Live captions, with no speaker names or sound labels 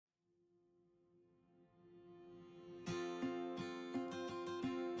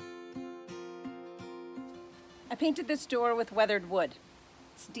painted this door with weathered wood.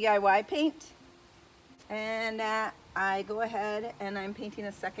 It's DIY paint. And I go ahead and I'm painting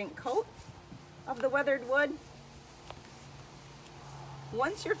a second coat of the weathered wood.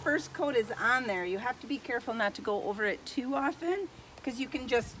 Once your first coat is on there, you have to be careful not to go over it too often, because you can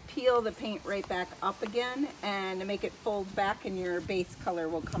just peel the paint right back up again and make it fold back and your base color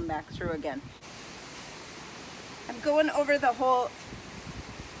will come back through again. I'm going over the whole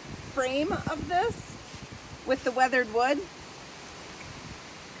frame of this with the weathered wood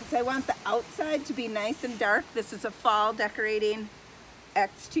because I want the outside to be nice and dark. This is a fall decorating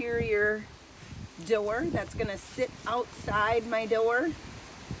exterior door that's gonna sit outside my door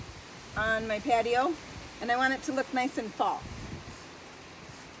on my patio, and I want it to look nice and fall.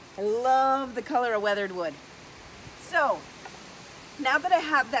 I love the color of weathered wood. So now that I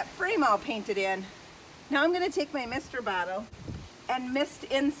have that frame all painted in, now I'm gonna take my mister bottle and mist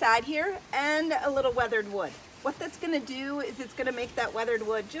inside here and a little weathered wood. What that's gonna do is it's gonna make that weathered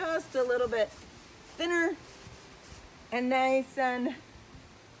wood just a little bit thinner and nice and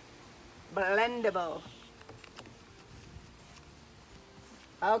blendable.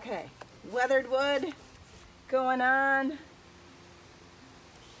 Okay, weathered wood going on.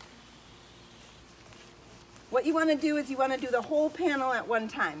 What you want to do is you want to do the whole panel at one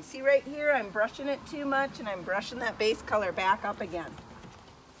time. See right here, I'm brushing it too much and I'm brushing that base color back up again.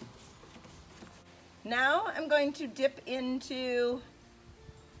 Now I'm going to dip into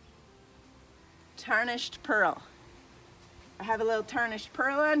tarnished pearl. I have a little tarnished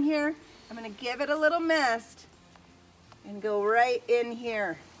pearl on here. I'm going to give it a little mist and go right in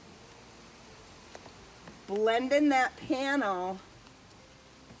here. Blend in that panel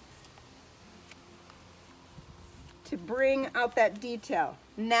to bring out that detail.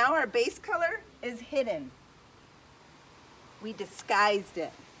 Now our base color is hidden. We disguised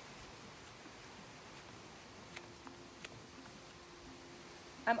it.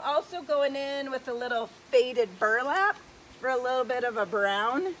 I'm also going in with a little faded burlap for a little bit of a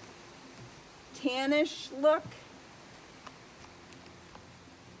brown, tannish look.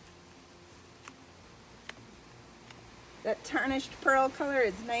 That tarnished pearl color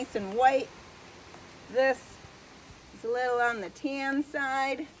is nice and white. This is a little on the tan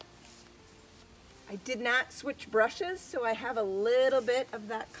side. I did not switch brushes, so I have a little bit of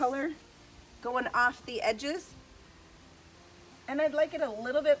that color going off the edges. And I'd like it a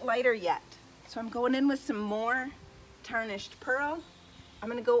little bit lighter yet. So I'm going in with some more tarnished pearl. I'm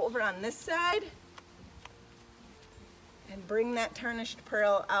gonna go over on this side and bring that tarnished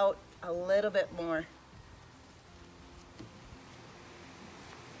pearl out a little bit more.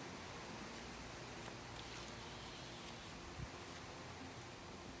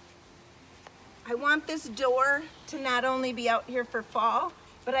 I want this door to not only be out here for fall,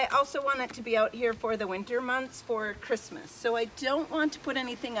 but I also want it to be out here for the winter months for Christmas. So I don't want to put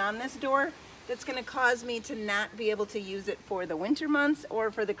anything on this door that's gonna cause me to not be able to use it for the winter months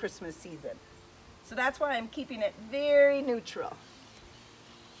or for the Christmas season. So that's why I'm keeping it very neutral.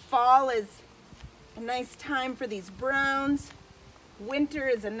 Fall is a nice time for these browns. Winter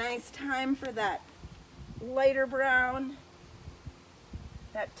is a nice time for that lighter brown,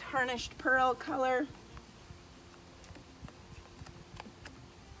 that tarnished pearl color.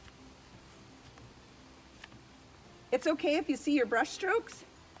 It's okay if you see your brush strokes.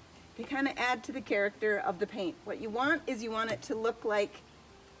 They kind of add to the character of the paint. What you want is you want it to look like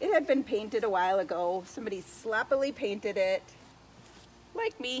it had been painted a while ago. Somebody sloppily painted it,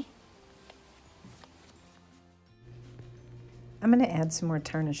 like me. I'm going to add some more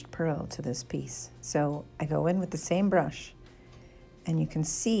tarnished pearl to this piece. So I go in with the same brush, and you can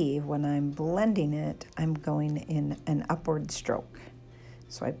see when I'm blending it, I'm going in an upward stroke.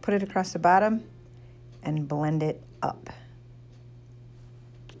 So I put it across the bottom and blend it up.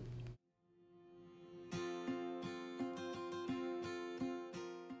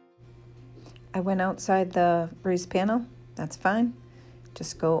 I went outside the raised panel, that's fine.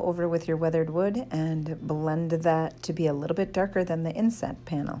 Just go over with your weathered wood and blend that to be a little bit darker than the inset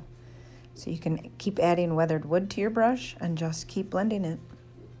panel. So you can keep adding weathered wood to your brush and just keep blending it.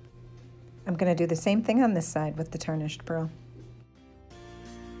 I'm going to do the same thing on this side with the tarnished pearl.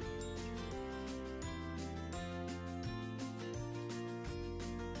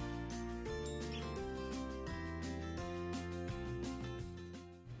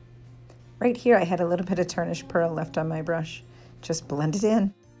 Right here I had a little bit of tarnished pearl left on my brush. Just blend it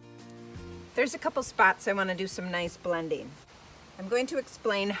in. There's a couple spots I want to do some nice blending. I'm going to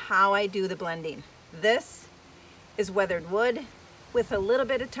explain how I do the blending. This is weathered wood with a little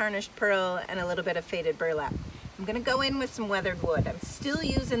bit of tarnished pearl and a little bit of faded burlap. I'm going to go in with some weathered wood. I'm still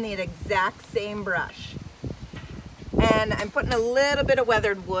using the exact same brush. And I'm putting a little bit of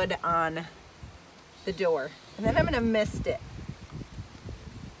weathered wood on the door. And then I'm gonna mist it.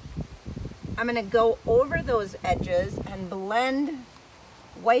 I'm gonna go over those edges and blend,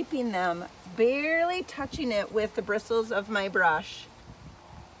 wiping them, barely touching it with the bristles of my brush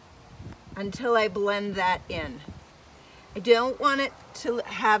until I blend that in. I don't want it to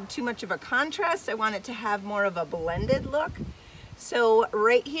have too much of a contrast. I want it to have more of a blended look. So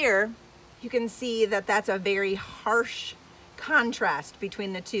right here, you can see that that's a very harsh contrast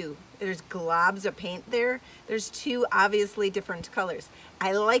between the two. There's globs of paint there. There's two obviously different colors.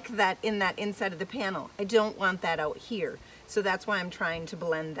 I like that in that inside of the panel. I don't want that out here. So that's why I'm trying to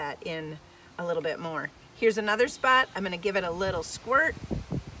blend that in a little bit more. Here's another spot. I'm gonna give it a little squirt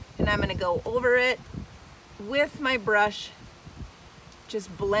and I'm gonna go over it with my brush,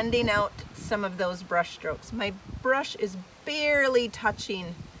 just blending out some of those brush strokes. My brush is barely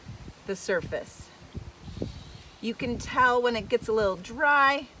touching the surface. You can tell when it gets a little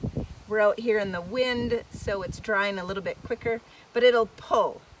dry. We're out here in the wind, so it's drying a little bit quicker, but it'll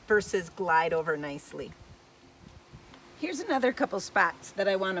pull versus glide over nicely. Here's another couple spots that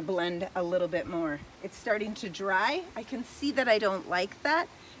I want to blend a little bit more. It's starting to dry. I can see that I don't like that,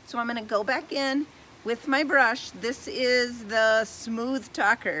 so I'm going to go back in with my brush. This is the Smooth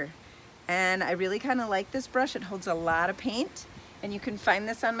Talker, and I really kind of like this brush. It holds a lot of paint, and you can find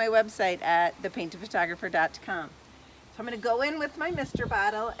this on my website at thepaintedphotographer.com. So I'm going to go in with my mister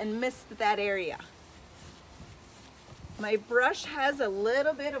bottle and mist that area. My brush has a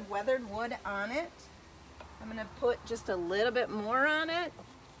little bit of weathered wood on it. I'm going to put just a little bit more on it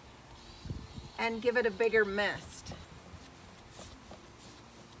and give it a bigger mist.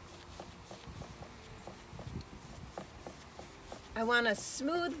 I want to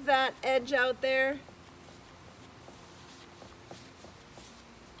smooth that edge out there.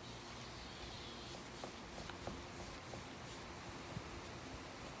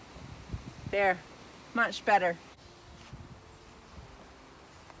 There, much better.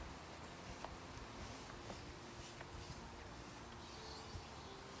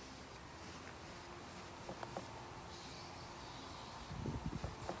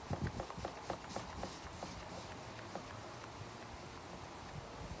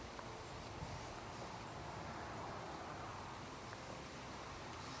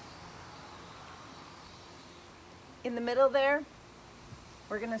 In the middle there,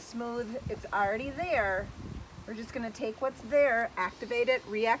 we're gonna smooth, it's already there. We're just gonna take what's there, activate it,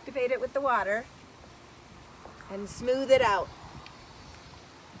 reactivate it with the water, and smooth it out.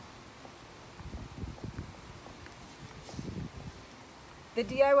 The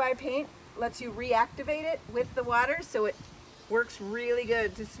DIY paint lets you reactivate it with the water, so it works really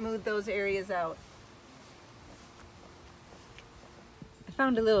good to smooth those areas out. I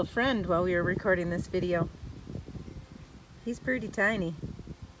found a little friend while we were recording this video. He's pretty tiny.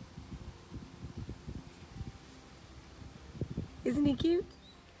 Isn't he cute?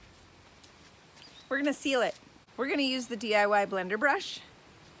 We're gonna seal it. We're gonna use the DIY blender brush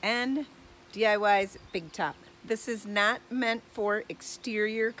and DIY's Big Top. This is not meant for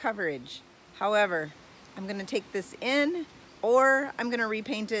exterior coverage. However, I'm gonna take this in, or I'm gonna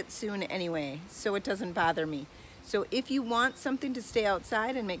repaint it soon anyway, so it doesn't bother me. So if you want something to stay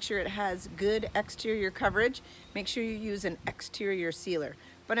outside and make sure it has good exterior coverage, make sure you use an exterior sealer.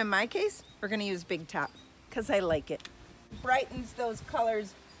 But in my case, we're gonna use Big Top because I like it. Brightens those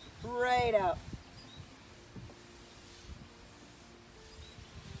colors right up.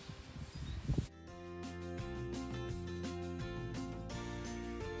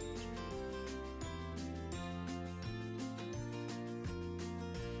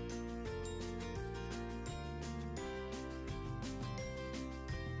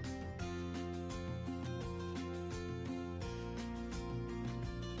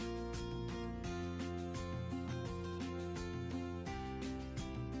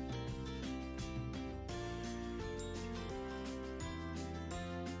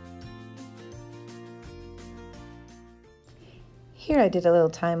 Here I did a little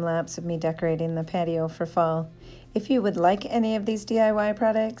time lapse of me decorating the patio for fall. If you would like any of these DIY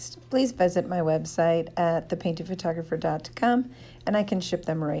products, please visit my website at thepaintedphotographer.com and I can ship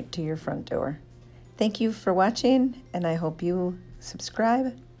them right to your front door. Thank you for watching, and I hope you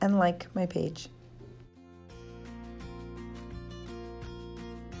subscribe and like my page.